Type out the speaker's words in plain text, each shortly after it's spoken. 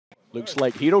Looks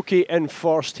like Hiroki in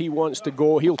first. He wants to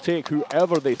go. He'll take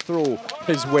whoever they throw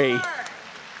his way.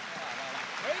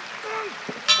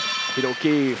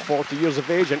 Hiroki, 40 years of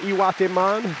age, an Iwate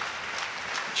man.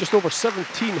 Just over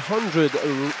 1,700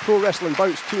 pro wrestling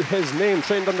bouts to his name.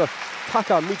 Trained under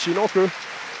Taka Michinoku.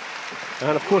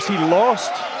 And of course he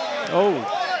lost. Oh.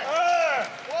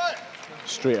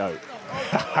 Straight out.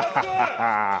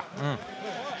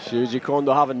 Suji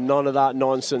Kondo having none of that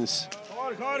nonsense.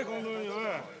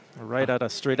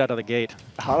 Straight out of the gate.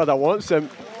 Harada wants him.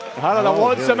 Harada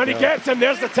wants him, and he gets him.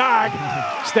 There's the tag.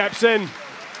 Steps in.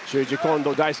 Shuji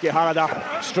Kondo, Daisuke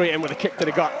Harada, straight in with a kick to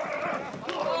the gut.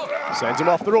 Sends him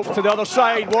off the rope to the other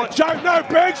side. Watch out now,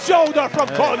 big shoulder from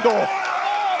Kondo.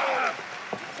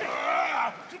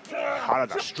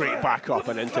 Harada straight back up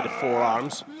and into the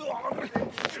forearms.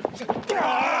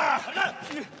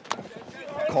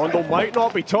 Kondo might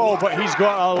not be tall, but he's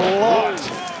got a lot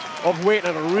of weight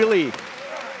and a really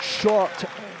short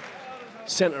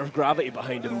center of gravity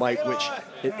behind him, Mike, which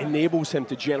enables him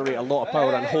to generate a lot of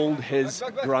power and hold his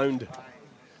ground.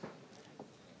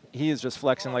 He is just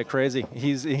flexing like crazy.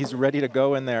 He's ready to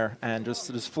go in there and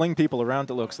just fling people around,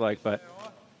 it looks like, but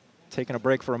taking a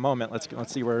break for a moment.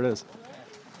 Let's see where it is.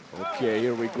 Okay,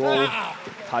 here we go.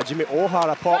 Hajime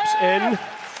Ohara pops in,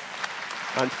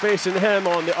 and facing him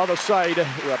on the other side,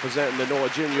 representing the Noah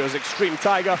Juniors, Xtreme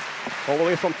Tiger, all the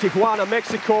way from Tijuana,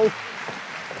 Mexico.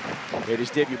 Made his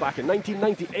debut back in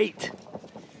 1998.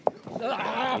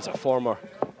 He's a former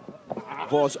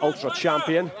Voz Ultra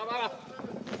champion,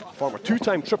 former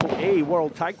two-time AAA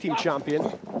World Tag Team champion.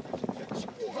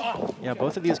 Yeah,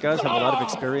 both of these guys have a lot of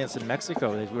experience in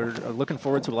Mexico. We're looking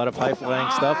forward to a lot of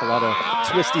high-flying stuff, a lot of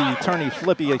twisty, turny,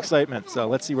 flippy excitement. So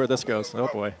let's see where this goes. Oh,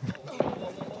 boy.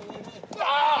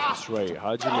 That's right.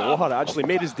 Hajime Ohara actually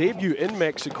made his debut in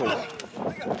Mexico.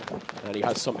 And he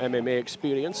has some MMA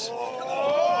experience.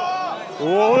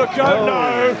 Oh, look out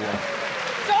now!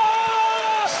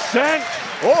 Sent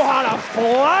Ohara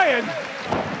flying!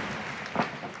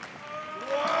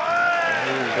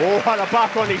 Ohara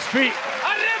back on his feet.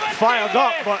 Fired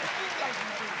up, but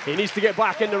he needs to get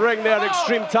back in the ring there.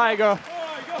 Xtreme Tiger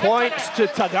points to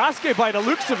Taduske by the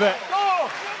looks of it.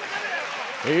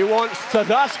 He wants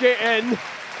Taduske in.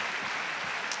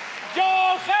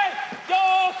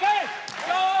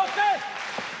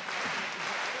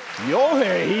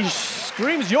 Yohei, he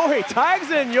screams Yohei, tags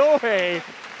in Yohei.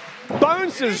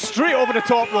 Bounces straight over the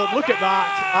top rope. Look at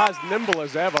that, as nimble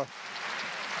as ever.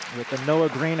 With the Noah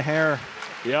green hair.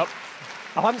 Yep.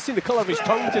 I haven't seen the color of his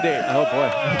tongue today. Oh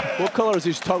boy. What color is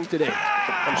his tongue today?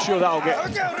 I'm sure that'll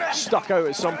get stuck out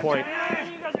at some point.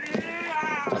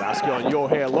 Taduske on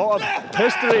Yohei. A lot of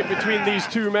history between these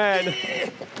two men,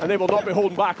 and they will not be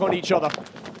holding back on each other.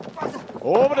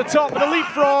 Over the top with a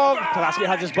leapfrog. Taduske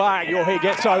has his back. Yohei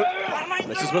gets out.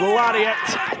 This is with a lariat.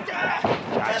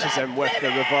 Catches him with the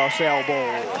reverse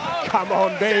elbow. Come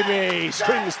on, baby.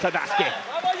 Screams Taduske.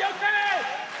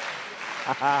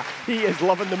 He is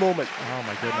loving the moment. Oh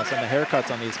my goodness, and the haircuts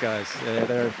on these guys.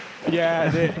 Yeah,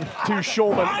 the two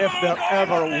showmen, if there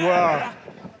ever were.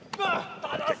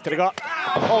 Kick to the gut.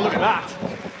 Oh, look at that.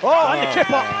 Oh, and the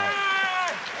kip up.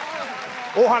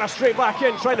 Ohara straight back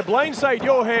in, trying to blindside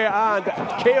Yohei, and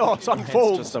chaos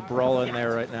unfolds. It's just a brawl in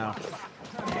there right now.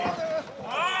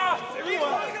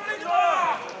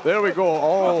 There we go.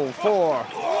 Oh, four.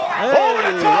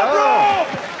 Over the top rope!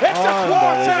 It's a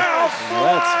quarter of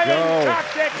flying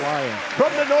tactics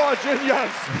from the Noah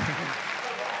Juniors.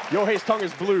 Yohei's tongue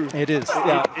is blue. It is,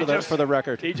 yeah, for the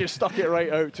record. He just stuck it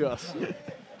right out to us.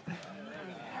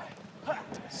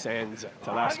 Sends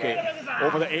Taduske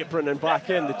over the apron and back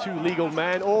in. The two legal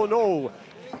men. Oh no!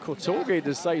 Kotoge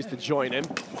decides to join him.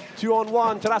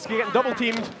 2-on-1. Taduske getting double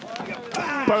teamed.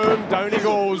 Boom! Down he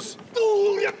goes.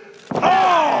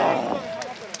 Oh!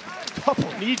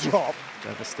 Double knee drop.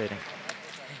 Devastating.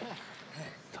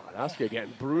 Taduske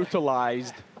getting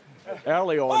brutalized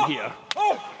early on here.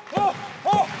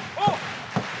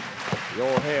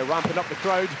 Yohei ramping up the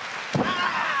crowd.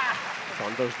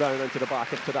 Thunders down into the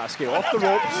back of Taduske, off the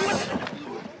ropes.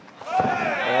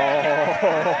 Oh,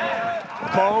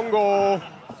 Kongo.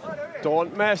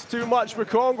 Don't mess too much with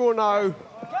Kongo now.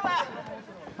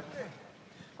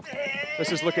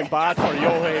 This is looking bad for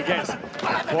Yohei. Gets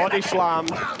body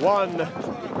slammed. 1,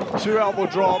 2 elbow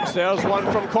drops. There's one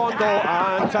from Kondo,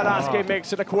 and Taduske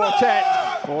makes it a quartet.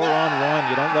 4-on-1.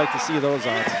 You don't like to see those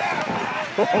odds.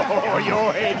 Oh,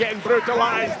 Yohei getting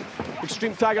brutalized.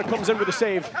 Xtreme Tiger comes in with a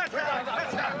save.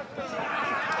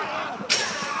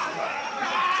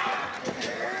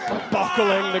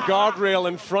 Buckling the guardrail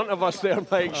in front of us there,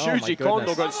 Mike. Shuji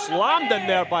Kondo got slammed in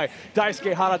there by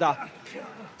Daisuke Harada.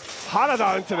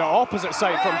 Harada into the opposite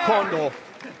side from Kondo.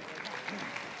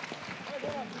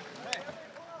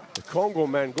 The Kongo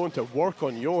men going to work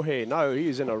on Yohei. Now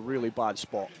he's in a really bad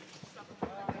spot.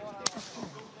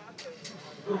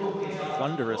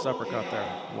 Thunderous uppercut there.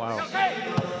 Wow.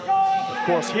 Of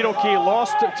course, Hiroki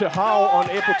lost to Hao on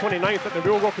April 29th at the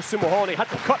Ryogoku Sumo Hall, and he had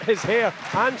to cut his hair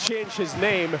and change his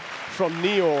name from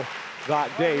Neo that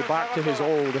day back to his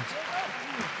old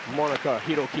moniker,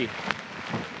 Hiroki.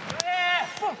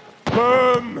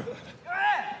 Boom!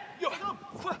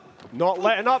 Not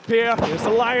letting up here. Here's the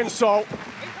lion salt.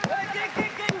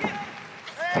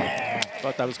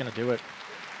 Thought that was going to do it.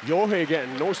 Yohei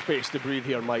getting no space to breathe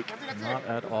here, Mike. Not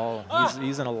at all.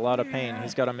 He's in a lot of pain.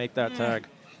 He's got to make that tag.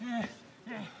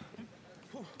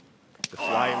 The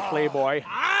flying playboy.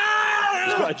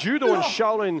 He's got a judo and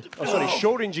Shaolin,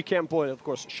 Shorinji Kempo, and of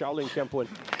course Shaolin Kempo and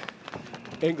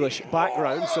English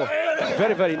background. So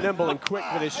very, very nimble and quick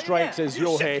with his strikes is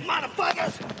Yohei.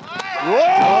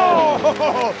 Whoa!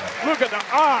 Look at the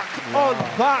arc on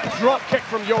that drop kick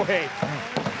from Yohei.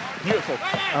 Beautiful.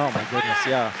 Oh my goodness,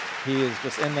 yeah. He is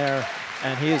just in there,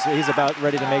 and he's about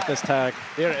ready to make this tag.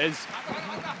 There it is.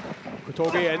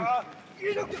 Kotoge in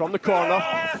from the corner.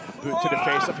 Boot to the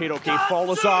face of Hiroki.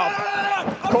 Follows up.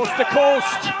 Coast to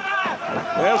coast.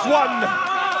 There's one.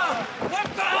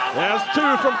 There's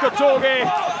two from Kotoge.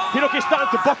 Hiroki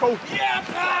starting to buckle.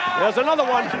 There's another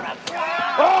one.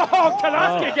 Oh,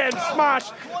 Taduske getting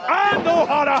smashed. And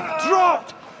Ohara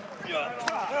dropped.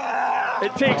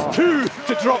 It takes two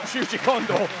to drop Shuji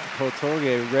Kondo.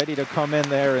 Kotoge ready to come in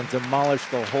there and demolish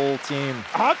the whole team.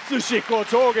 Atsushi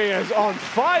Kotoge is on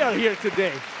fire here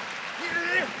today.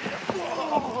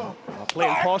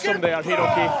 Playing possum there,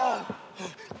 Hiroki.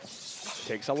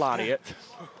 Takes a lariat.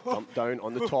 Dump down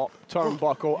on the top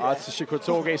turnbuckle. Atsushi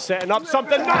Kotoge setting up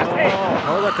something nasty.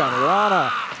 Oh, Huracan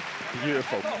Rana.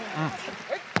 Beautiful.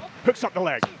 Hooks up the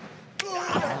leg.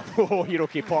 Oh,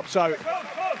 Hiroki pops out.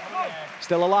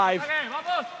 Still alive.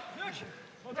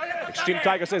 Xtreme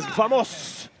Tiger says,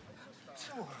 vamos!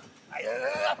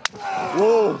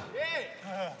 Whoa!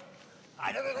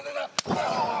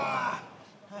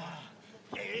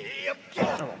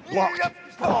 Blocked.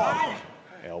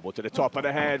 Elbow to the top of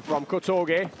the head from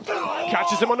Kotoge.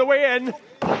 Catches him on the way in.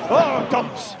 Oh,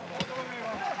 dumps.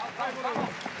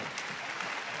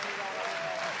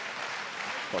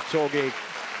 Kotoge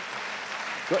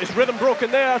got his rhythm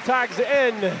broken there, tags it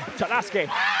in. Taduske.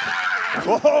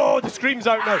 Oh, the scream's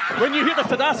out now. When you hear the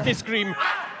Taduske scream,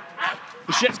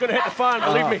 the shit's going to hit the fan,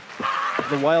 believe me.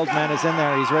 The wild man is in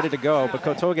there. He's ready to go, but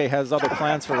Kotoge has other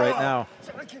plans for right now.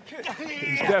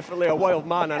 He's definitely a wild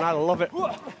man, and I love it.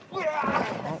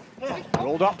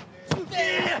 Rolled up.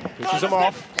 Pushes him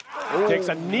off. Takes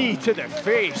a knee to the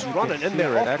face, running in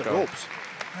there off the ropes.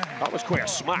 That was quite a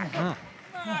smack.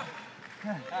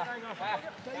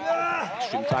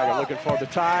 Xtreme Tiger looking for the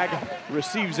tag.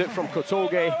 Receives it from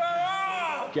Kotoge.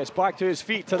 Gets back to his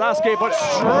feet. Taduske, but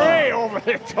straight over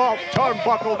the top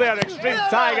turnbuckle there. Xtreme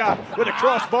Tiger with a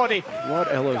crossbody. What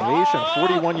elevation.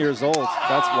 41 years old.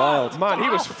 That's wild. Man, he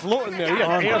was floating there. He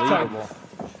had airtime.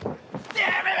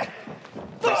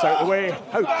 Gets out the way.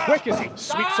 How quick is he?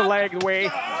 Sweeps the leg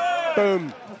away.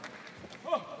 Boom.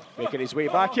 Making his way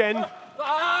back in.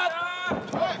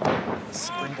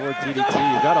 Springboard DDT.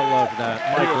 You gotta love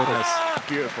that. My goodness.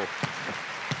 Beautiful.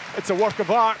 It's a work of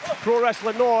art. Pro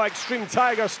Wrestling Noah, Xtreme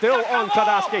Tiger still on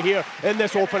Taduske here in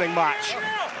this opening match.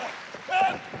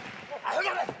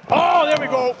 Oh, there we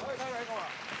go.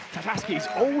 Taduske is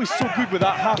always so good with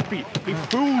that half beat. He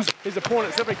fools his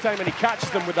opponents every time and he catches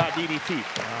them with that DDT.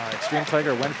 Xtreme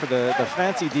Tiger went for the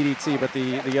fancy DDT, but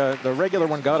the regular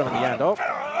one got him in the end. Oh,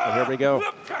 well, here we go.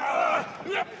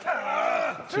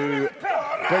 Two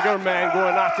bigger men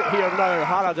going at it here now.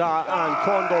 Harada and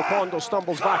Kondo. Kondo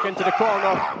stumbles back into the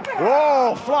corner.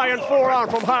 Whoa, flying forearm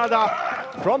from Harada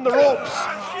from the ropes.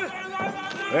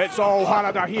 It's all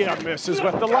Harada here. Misses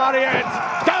with the lariat.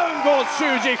 Down goes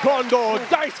Shuji Kondo.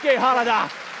 Daisuke Harada.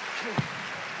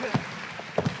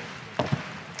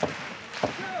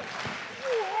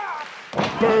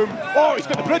 Boom. Oh, he's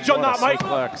got the bridge on that, Mike.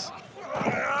 Suplex.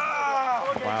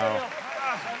 Wow.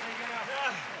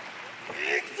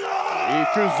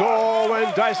 Ikuzo, when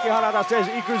Daisuke Harada says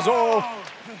Ikuzo,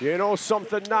 you know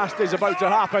something nasty is about to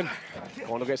happen.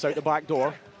 Kondo gets out the back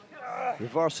door,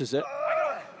 reverses it.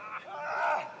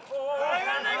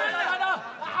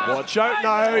 Watch out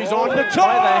now, he's on the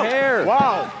top! By the hair.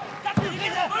 Wow.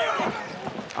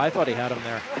 I thought he had him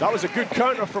there. That was a good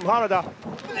counter from Harada.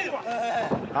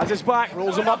 Has his back,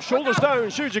 rolls him up, shoulders down,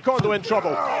 Shuji Kondo in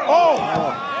trouble.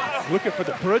 Oh! Looking for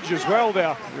the bridge as well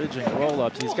there. Bridging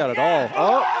roll-ups, he's got it all.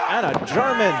 Oh, and a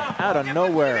German out of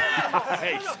nowhere.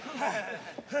 Nice.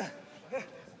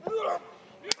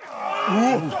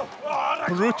 Ooh.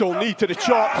 Brutal knee to the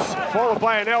chops, followed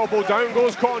by an elbow. Down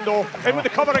goes Kondo. In with the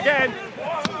cover again.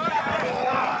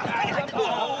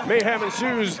 Mayhem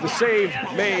ensues. The save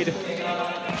made.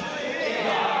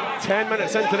 10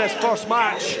 minutes into this first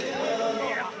match.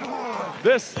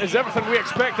 This is everything we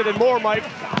expected and more, Mike.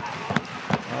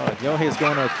 Yohei is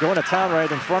going to town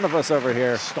right in front of us over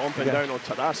here. Stomping down on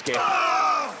Taduske.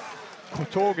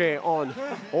 Kotoge on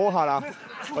Ohara,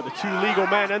 but the two legal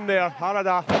men in there.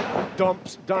 Harada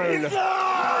dumps down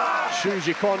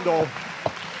Suji Kondo.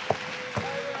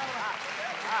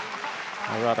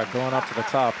 Harada going up to the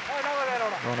top,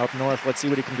 going up north. Let's see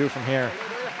what he can do from here.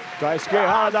 Daisuke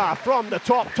Harada from the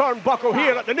top turnbuckle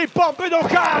here at the knee bump.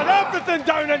 Budokan, everything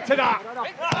down into that.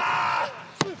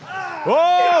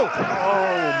 Oh!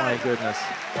 Oh my goodness.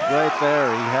 Right there,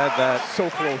 he had that so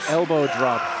close elbow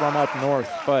drop from up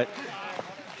north, but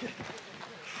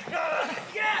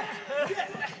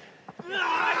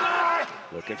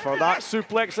looking for that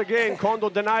suplex again. Kondo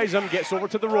denies him, gets over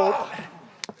to the rope.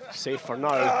 Safe for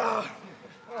now.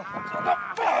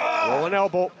 Rolling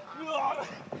elbow.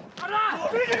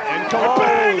 Into a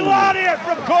big lariat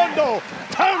from Kondo.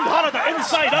 Turned Harada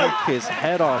inside out. Took his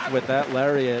head off with that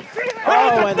lariat.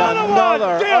 Oh, and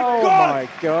another. Oh my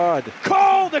God.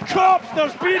 Call the cops.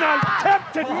 There's been an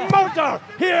attempted murder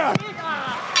here.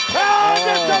 And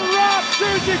it's a wrap.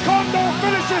 Suji Kondo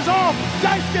finishes off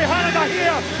Daisuke Harada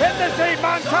here in this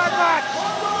 8-man tag match.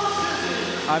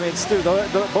 I mean, Stu,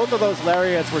 both of those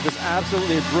lariats were just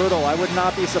absolutely brutal. I would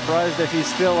not be surprised if he's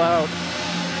still out.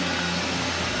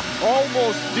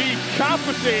 Almost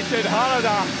decapitated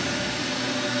Harada.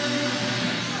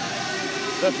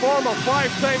 The former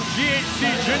 5-time GHC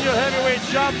Junior Heavyweight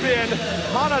Champion,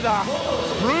 Harada,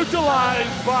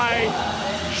 brutalized by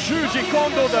Suji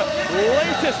Kondo, the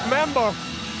latest member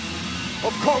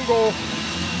of Kongo.